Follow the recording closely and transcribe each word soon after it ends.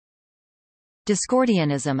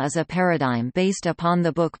Discordianism is a paradigm based upon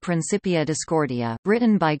the book Principia Discordia,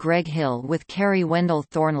 written by Greg Hill with Carrie Wendell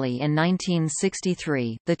Thornley in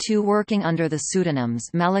 1963, the two working under the pseudonyms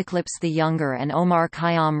Malaclips the Younger and Omar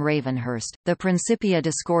Khayyam Ravenhurst. The Principia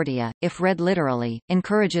Discordia, if read literally,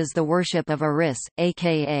 encourages the worship of Eris,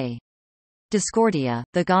 aka Discordia,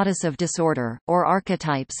 the goddess of disorder, or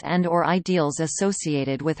archetypes and or ideals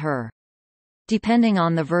associated with her. Depending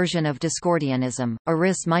on the version of Discordianism,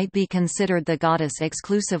 Eris might be considered the goddess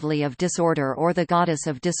exclusively of disorder or the goddess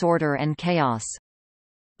of disorder and chaos.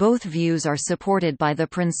 Both views are supported by the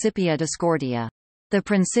Principia Discordia. The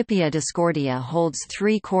Principia Discordia holds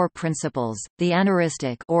three core principles: the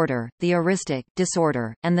aneristic order, the eristic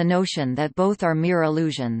disorder, and the notion that both are mere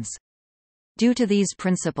illusions. Due to these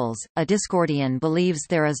principles, a Discordian believes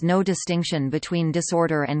there is no distinction between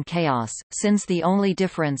disorder and chaos, since the only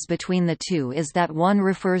difference between the two is that one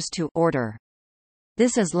refers to order.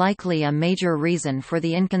 This is likely a major reason for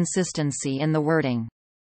the inconsistency in the wording.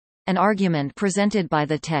 An argument presented by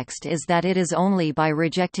the text is that it is only by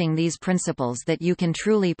rejecting these principles that you can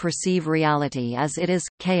truly perceive reality as it is,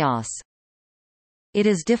 chaos. It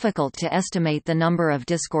is difficult to estimate the number of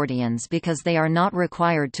Discordians because they are not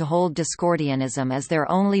required to hold Discordianism as their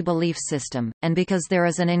only belief system, and because there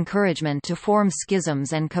is an encouragement to form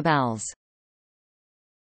schisms and cabals.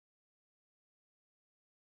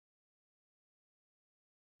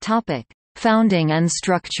 Topic: Founding and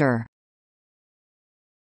structure.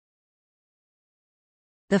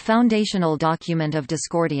 The foundational document of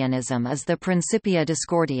Discordianism is the Principia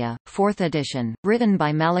Discordia, 4th edition, written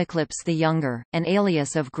by Malaclips the Younger, an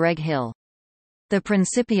alias of Greg Hill. The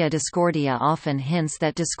Principia Discordia often hints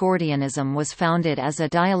that Discordianism was founded as a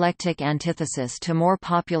dialectic antithesis to more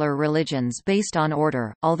popular religions based on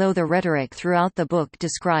order, although the rhetoric throughout the book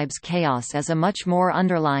describes chaos as a much more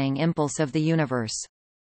underlying impulse of the universe.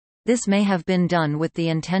 This may have been done with the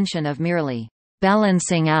intention of merely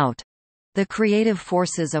balancing out the creative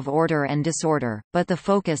forces of order and disorder, but the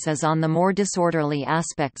focus is on the more disorderly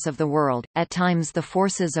aspects of the world. At times the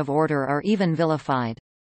forces of order are even vilified.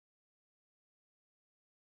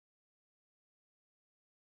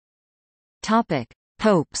 Topic: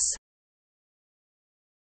 Popes.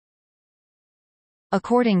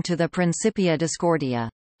 According to the Principia Discordia,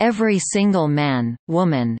 every single man,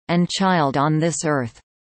 woman, and child on this earth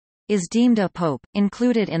is deemed a pope.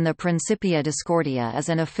 Included in the Principia Discordia is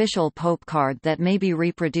an official pope card that may be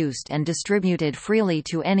reproduced and distributed freely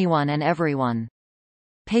to anyone and everyone.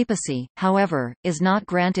 Papacy, however, is not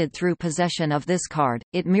granted through possession of this card,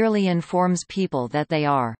 it merely informs people that they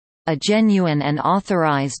are a genuine and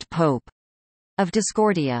authorized pope of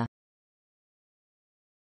Discordia.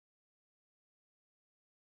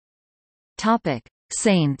 Topic: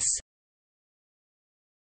 Saints.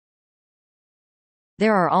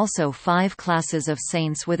 There are also 5 classes of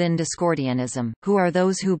saints within Discordianism, who are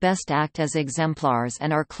those who best act as exemplars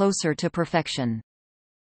and are closer to perfection.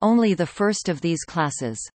 Only the first of these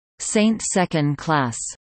classes, Saint Second Class,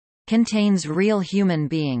 contains real human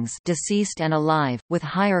beings, deceased and alive, with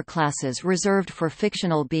higher classes reserved for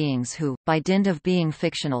fictional beings who, by dint of being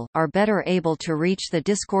fictional, are better able to reach the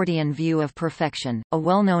Discordian view of perfection. A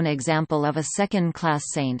well-known example of a second-class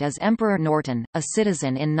saint is Emperor Norton, a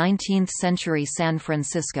citizen in 19th-century San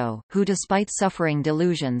Francisco, who despite suffering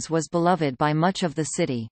delusions was beloved by much of the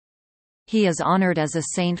city. He is honored as a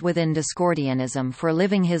saint within Discordianism for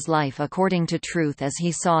living his life according to truth as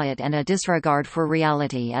he saw it and a disregard for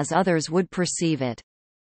reality as others would perceive it.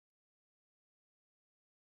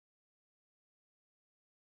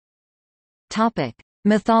 Topic: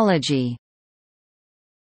 Mythology.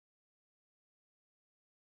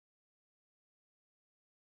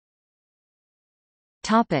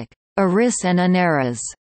 Topic: Eris and Aneris.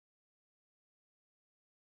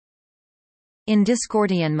 In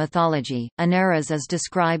Discordian mythology, Aneris is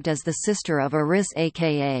described as the sister of Eris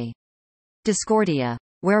aka Discordia.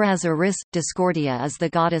 Whereas Eris, Discordia is the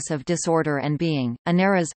goddess of disorder and being,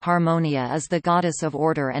 Aneris, Harmonia is the goddess of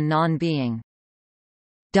order and non-being.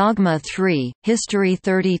 Dogma 3, History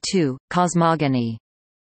 32, Cosmogony,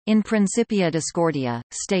 in Principia Discordia,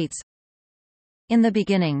 states, in the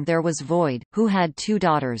beginning there was Void, who had 2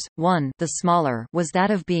 daughters, one the smaller was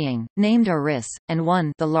that of being, named Eris, and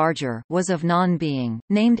one the larger was of non-being,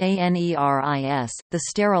 named Aneris. The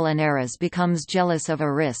sterile Aneris becomes jealous of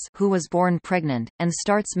Eris, who was born pregnant, and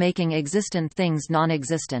starts making existent things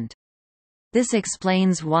non-existent. This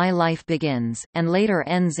explains why life begins, and later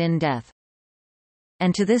ends in death.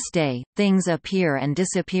 And to this day, things appear and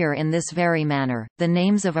disappear in this very manner. The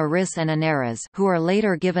names of Eris and Aneris, who are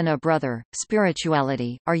later given a brother,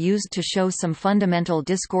 spirituality, are used to show some fundamental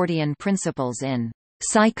Discordian principles in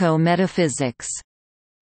Psycho-metaphysics.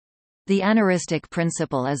 The aneristic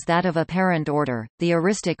principle is that of apparent order, the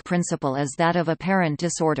eristic principle is that of apparent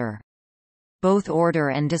disorder. Both order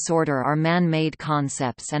and disorder are man-made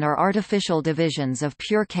concepts and are artificial divisions of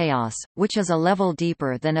pure chaos, which is a level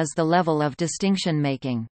deeper than is the level of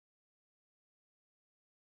distinction-making.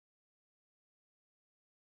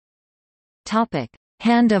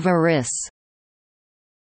 Hand of Eris.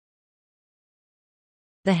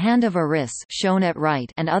 The Hand of Eris, shown at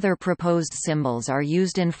right, and other proposed symbols are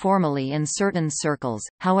used informally in certain circles.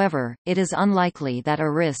 However, it is unlikely that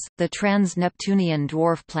Eris, the trans-Neptunian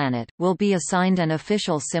dwarf planet, will be assigned an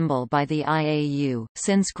official symbol by the IAU,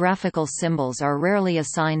 since graphical symbols are rarely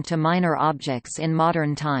assigned to minor objects in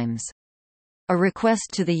modern times. A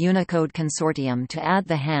request to the Unicode Consortium to add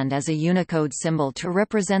the hand as a Unicode symbol to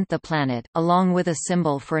represent the planet, along with a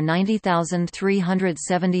symbol for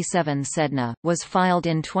 90,377 Sedna, was filed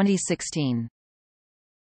in 2016.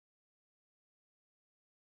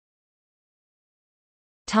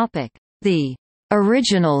 The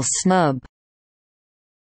original snub.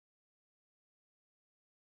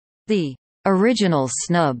 The original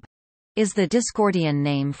snub is the Discordian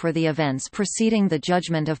name for the events preceding the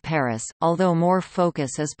Judgment of Paris, although more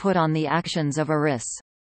focus is put on the actions of Eris.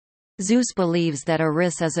 Zeus believes that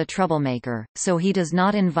Eris is a troublemaker, so he does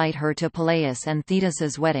not invite her to Peleus and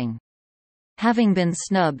Thetis's wedding. Having been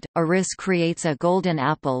snubbed, Eris creates a golden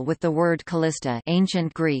apple with the word Callista,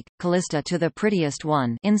 ancient Greek, Callista to the prettiest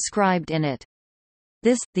one, inscribed in it.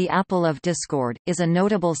 This, the apple of discord, is a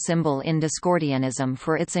notable symbol in Discordianism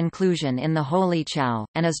for its inclusion in the Holy Chow,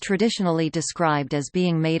 and is traditionally described as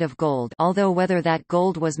being made of gold, although whether that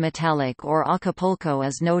gold was metallic or Acapulco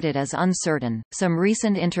is noted as uncertain. Some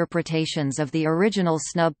recent interpretations of the original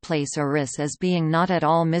snub place Eris as being not at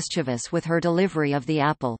all mischievous with her delivery of the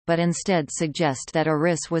apple, but instead suggest that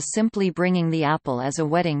Eris was simply bringing the apple as a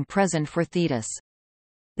wedding present for Thetis.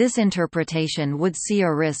 This interpretation would see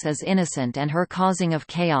Eris as innocent and her causing of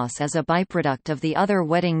chaos as a byproduct of the other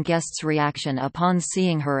wedding guests' reaction upon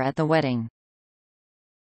seeing her at the wedding.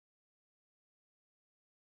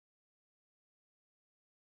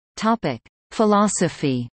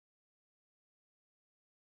 Philosophy.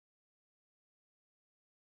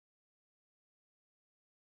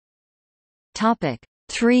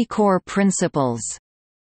 Three core principles.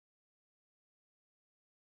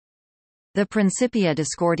 The Principia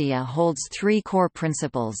Discordia holds three core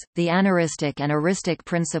principles, the aneristic and eristic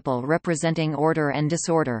principle representing order and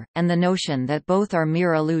disorder, and the notion that both are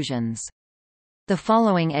mere illusions. The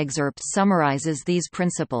following excerpt summarizes these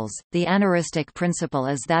principles. The aneristic principle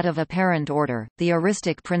is that of apparent order, the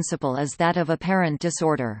eristic principle is that of apparent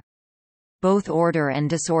disorder. Both order and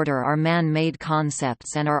disorder are man-made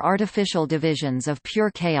concepts and are artificial divisions of pure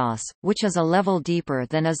chaos, which is a level deeper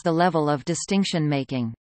than is the level of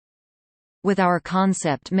distinction-making. With our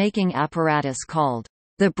concept-making apparatus called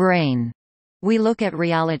the brain, we look at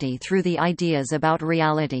reality through the ideas about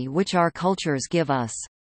reality which our cultures give us.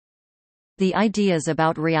 The ideas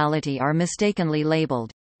about reality are mistakenly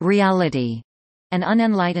labeled reality, and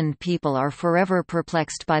unenlightened people are forever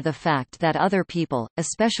perplexed by the fact that other people,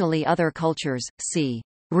 especially other cultures, see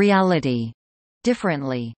reality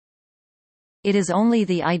differently. It is only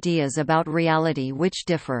the ideas about reality which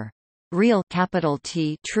differ. Real capital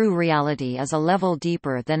T true reality is a level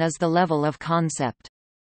deeper than is the level of concept.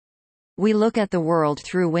 We look at the world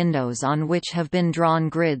through windows on which have been drawn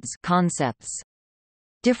grids concepts.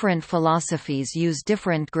 Different philosophies use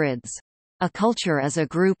different grids. A culture is a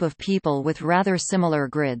group of people with rather similar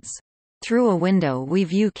grids. Through a window we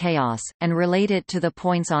view chaos, and relate it to the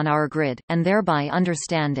points on our grid, and thereby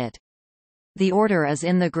understand it. The order is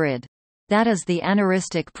in the grid. That is the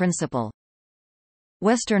aneristic principle.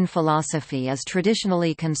 Western philosophy is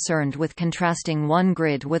traditionally concerned with contrasting one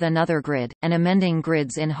grid with another grid, and amending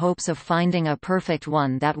grids in hopes of finding a perfect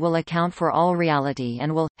one that will account for all reality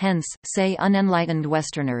and will, hence, say unenlightened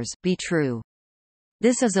Westerners, be true.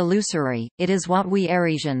 This is illusory, it is what we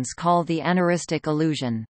Erisians call the aneristic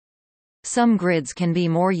illusion. Some grids can be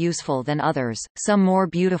more useful than others, some more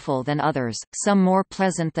beautiful than others, some more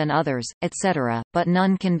pleasant than others, etc., but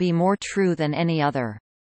none can be more true than any other.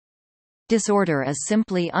 Disorder is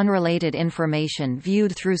simply unrelated information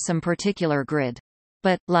viewed through some particular grid.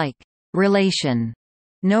 But, like relation,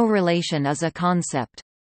 no relation is a concept.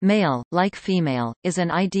 Male, like female, is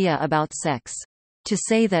an idea about sex. To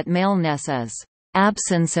say that maleness is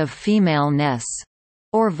absence of femaleness,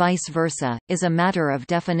 or vice versa, is a matter of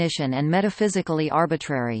definition and metaphysically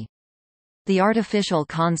arbitrary. The artificial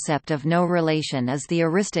concept of no relation is the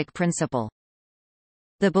eristic principle.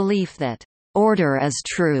 The belief that order is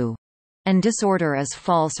true and disorder is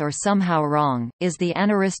false or somehow wrong, is the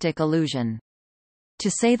aneristic illusion. To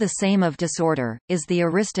say the same of disorder, is the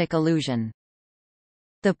eristic illusion.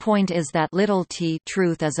 The point is that little t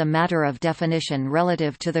truth is a matter of definition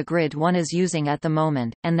relative to the grid one is using at the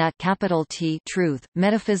moment, and that capital T truth,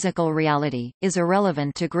 metaphysical reality, is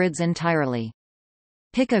irrelevant to grids entirely.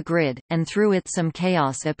 Pick a grid, and through it some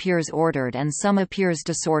chaos appears ordered and some appears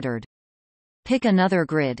disordered. Pick another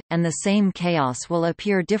grid, and the same chaos will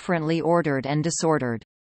appear differently ordered and disordered.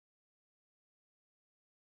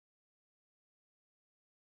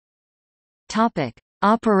 Topic: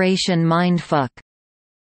 Operation Mindfuck.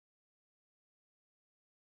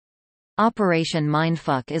 Operation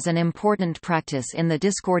Mindfuck is an important practice in the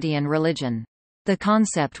Discordian religion. The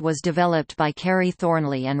concept was developed by Carey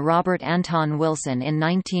Thornley and Robert Anton Wilson in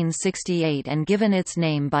 1968 and given its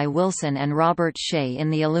name by Wilson and Robert Shea in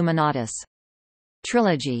the Illuminatus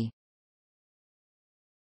trilogy.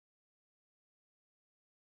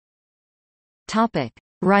 Topic: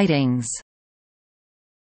 Writings.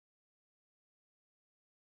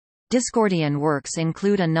 Discordian works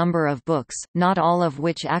include a number of books, not all of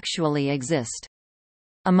which actually exist.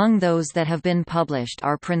 Among those that have been published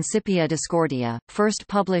are Principia Discordia, first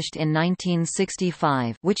published in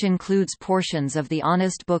 1965, which includes portions of the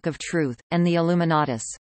Honest Book of Truth, and the Illuminatus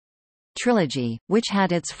trilogy, which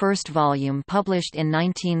had its first volume published in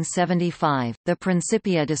 1975. The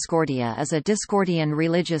Principia Discordia is a Discordian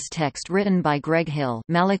religious text written by Greg Hill,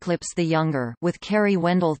 Malaclips the Younger, with Carey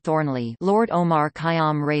Wendell Thornley, Lord Omar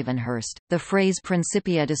Khayyam Ravenhurst. The phrase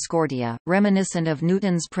Principia Discordia, reminiscent of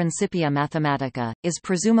Newton's Principia Mathematica, is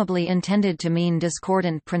presumably intended to mean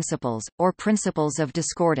discordant principles, or principles of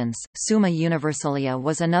discordance. Summa Universalia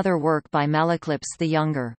was another work by Malaclips the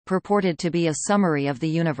Younger, purported to be a summary of the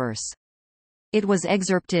universe. It was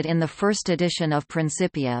excerpted in the first edition of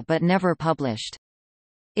Principia but never published.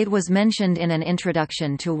 It was mentioned in an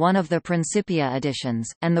introduction to one of the Principia editions,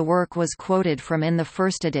 and the work was quoted from in the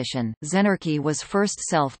first edition. Zenarchy was first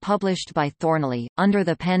self-published by Thornley, under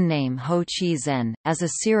the pen name Ho Chi Zen, as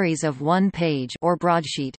a series of one-page or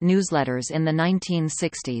broadsheet newsletters in the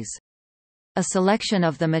 1960s. A selection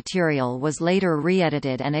of the material was later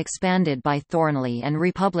re-edited and expanded by Thornley and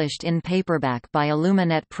republished in paperback by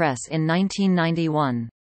Illuminet Press in 1991.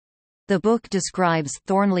 The book describes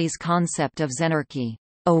Thornley's concept of Zenarchy,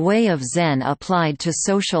 a way of Zen applied to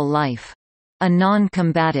social life, a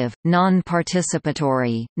non-combative,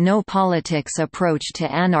 non-participatory, no-politics approach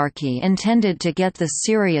to anarchy intended to get the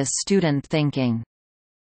serious student thinking.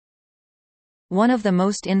 One of the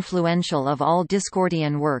most influential of all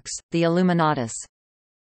Discordian works, the Illuminatus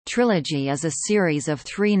trilogy is a series of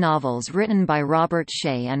 3 novels written by Robert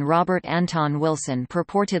Shea and Robert Anton Wilson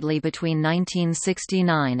purportedly between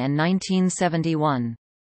 1969 and 1971.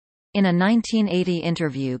 In a 1980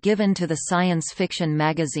 interview given to the science fiction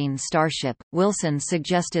magazine Starship, Wilson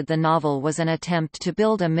suggested the novel was an attempt to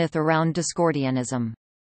build a myth around Discordianism.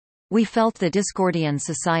 We felt the Discordian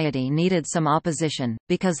society needed some opposition,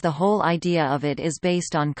 because the whole idea of it is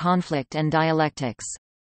based on conflict and dialectics.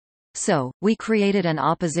 So, we created an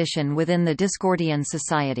opposition within the Discordian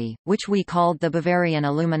society, which we called the Bavarian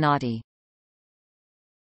Illuminati.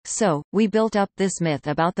 So, we built up this myth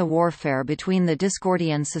about the warfare between the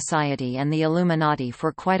Discordian society and the Illuminati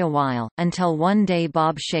for quite a while, until one day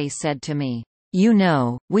Bob Shea said to me, "You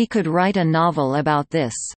know, we could write a novel about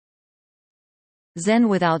this." Zen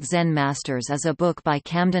Without Zen Masters is a book by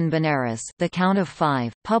Camden Benares, The Count of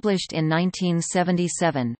Five, published in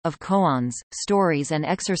 1977, of koans, stories and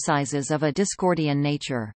exercises of a Discordian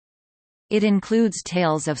nature. It includes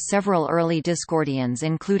tales of several early Discordians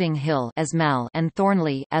including Hill as Mal and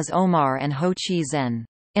Thornley as Omar and Ho Chi Zen.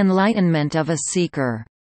 Enlightenment of a Seeker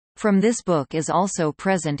from this book is also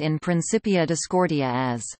present in Principia Discordia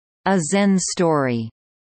as a Zen story.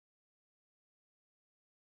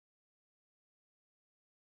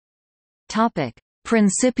 Topic: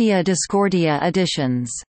 Principia Discordia editions.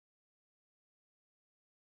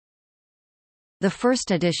 The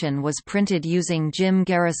first edition was printed using Jim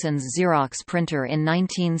Garrison's Xerox printer in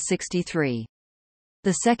 1963.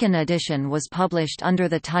 The second edition was published under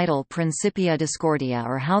the title Principia Discordia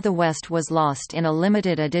or How the West Was Lost in a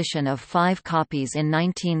limited edition of 5 copies in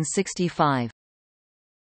 1965.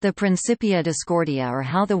 The Principia Discordia or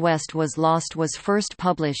How the West Was Lost was first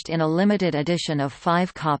published in a limited edition of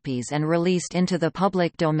 5 copies and released into the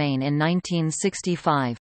public domain in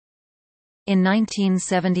 1965. In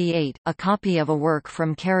 1978, a copy of a work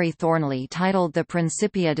from Carey Thornley titled The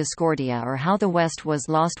Principia Discordia or How the West Was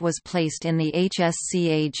Lost was placed in the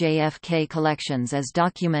HSCA JFK collections as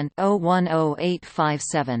Document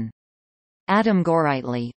 010857. Adam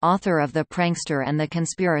Gorightly, author of The Prankster and the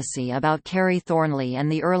Conspiracy about Kerry Thornley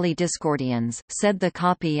and the Early Discordians, said the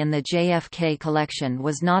copy in the JFK collection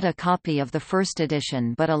was not a copy of the first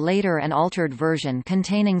edition but a later and altered version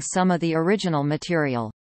containing some of the original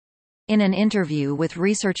material. In an interview with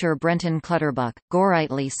researcher Brenton Clutterbuck,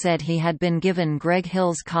 Gorightly said he had been given Greg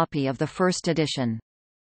Hill's copy of the first edition.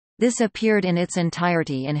 This appeared in its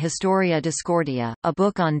entirety in Historia Discordia, a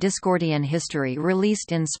book on Discordian history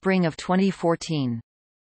released in spring of 2014.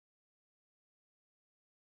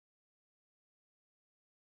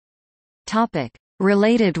 Topic: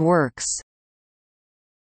 Related works.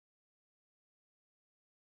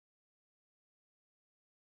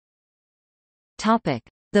 Topic: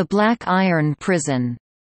 The Black Iron Prison.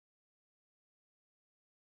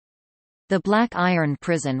 The Black Iron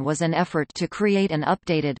Prison was an effort to create an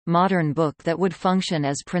updated, modern book that would function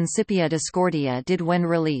as Principia Discordia did when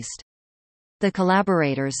released. The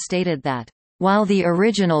collaborators stated that, "While the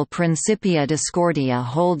original Principia Discordia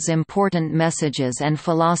holds important messages and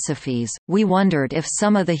philosophies, we wondered if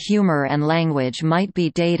some of the humor and language might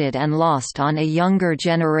be dated and lost on a younger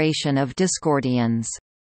generation of Discordians.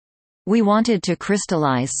 We wanted to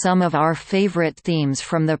crystallize some of our favorite themes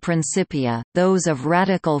from the Principia, those of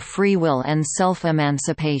radical free will and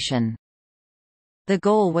self-emancipation." The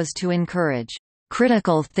goal was to encourage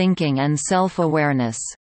critical thinking and self-awareness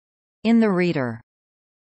in the reader.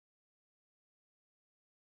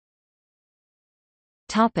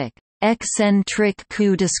 Topic: Eccentric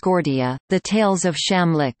Coup Discordia, The Tales of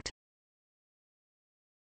Shamlicht.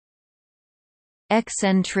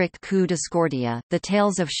 Eccentric Coup Discordia, The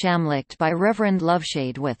Tales of Shamlicht by Reverend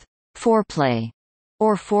Loveshade with Foreplay,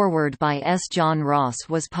 or Foreword by S. John Ross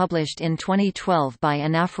was published in 2012 by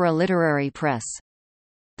Anaphora Literary Press.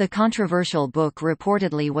 The controversial book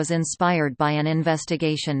reportedly was inspired by an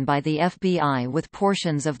investigation by the FBI with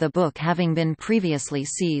portions of the book having been previously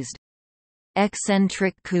seized.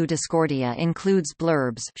 Eccentric Coup Discordia includes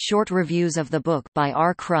blurbs, short reviews of the book by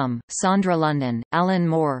R. Crum, Sandra London, Alan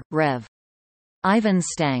Moore, Rev. Ivan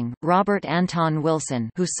Stang, Robert Anton Wilson,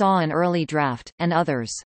 who saw an early draft, and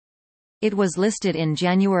others. It was listed in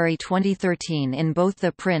January 2013 in both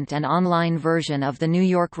the print and online version of the New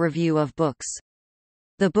York Review of Books.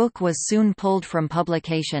 The book was soon pulled from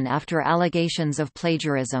publication after allegations of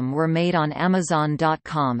plagiarism were made on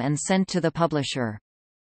Amazon.com and sent to the publisher.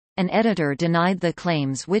 An editor denied the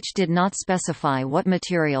claims which did not specify what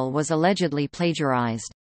material was allegedly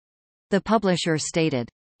plagiarized. The publisher stated,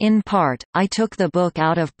 "In part, I took the book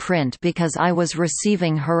out of print because I was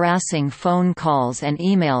receiving harassing phone calls and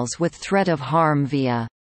emails with threat of harm via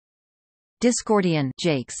Discordian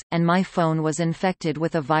Jakes, and my phone was infected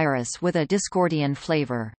with a virus with a Discordian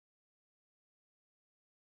flavor."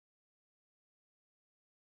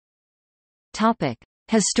 Topic: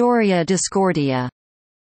 Historia Discordia.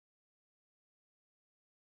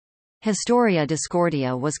 Historia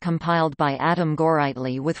Discordia was compiled by Adam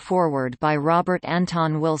Gorightly with foreword by Robert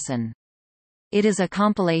Anton Wilson. It is a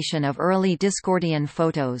compilation of early Discordian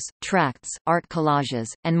photos, tracts, art collages,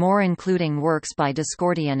 and more, including works by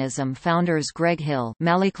Discordianism founders Greg Hill,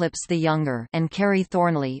 Malaclips the Younger, and Kerry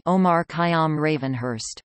Thornley, Omar Khayyam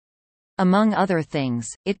Ravenhurst. Among other things,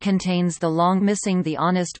 it contains the long-missing The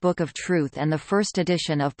Honest Book of Truth and the first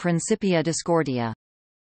edition of Principia Discordia.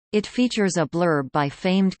 It features a blurb by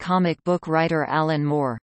famed comic book writer Alan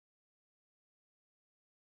Moore.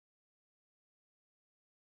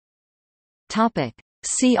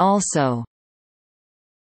 See also: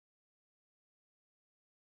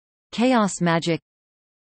 Chaos magic,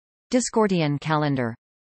 Discordian calendar,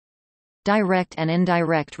 Direct and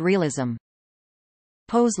indirect realism,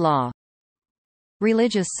 Poe's law,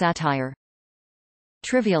 Religious satire,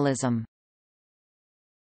 Trivialism.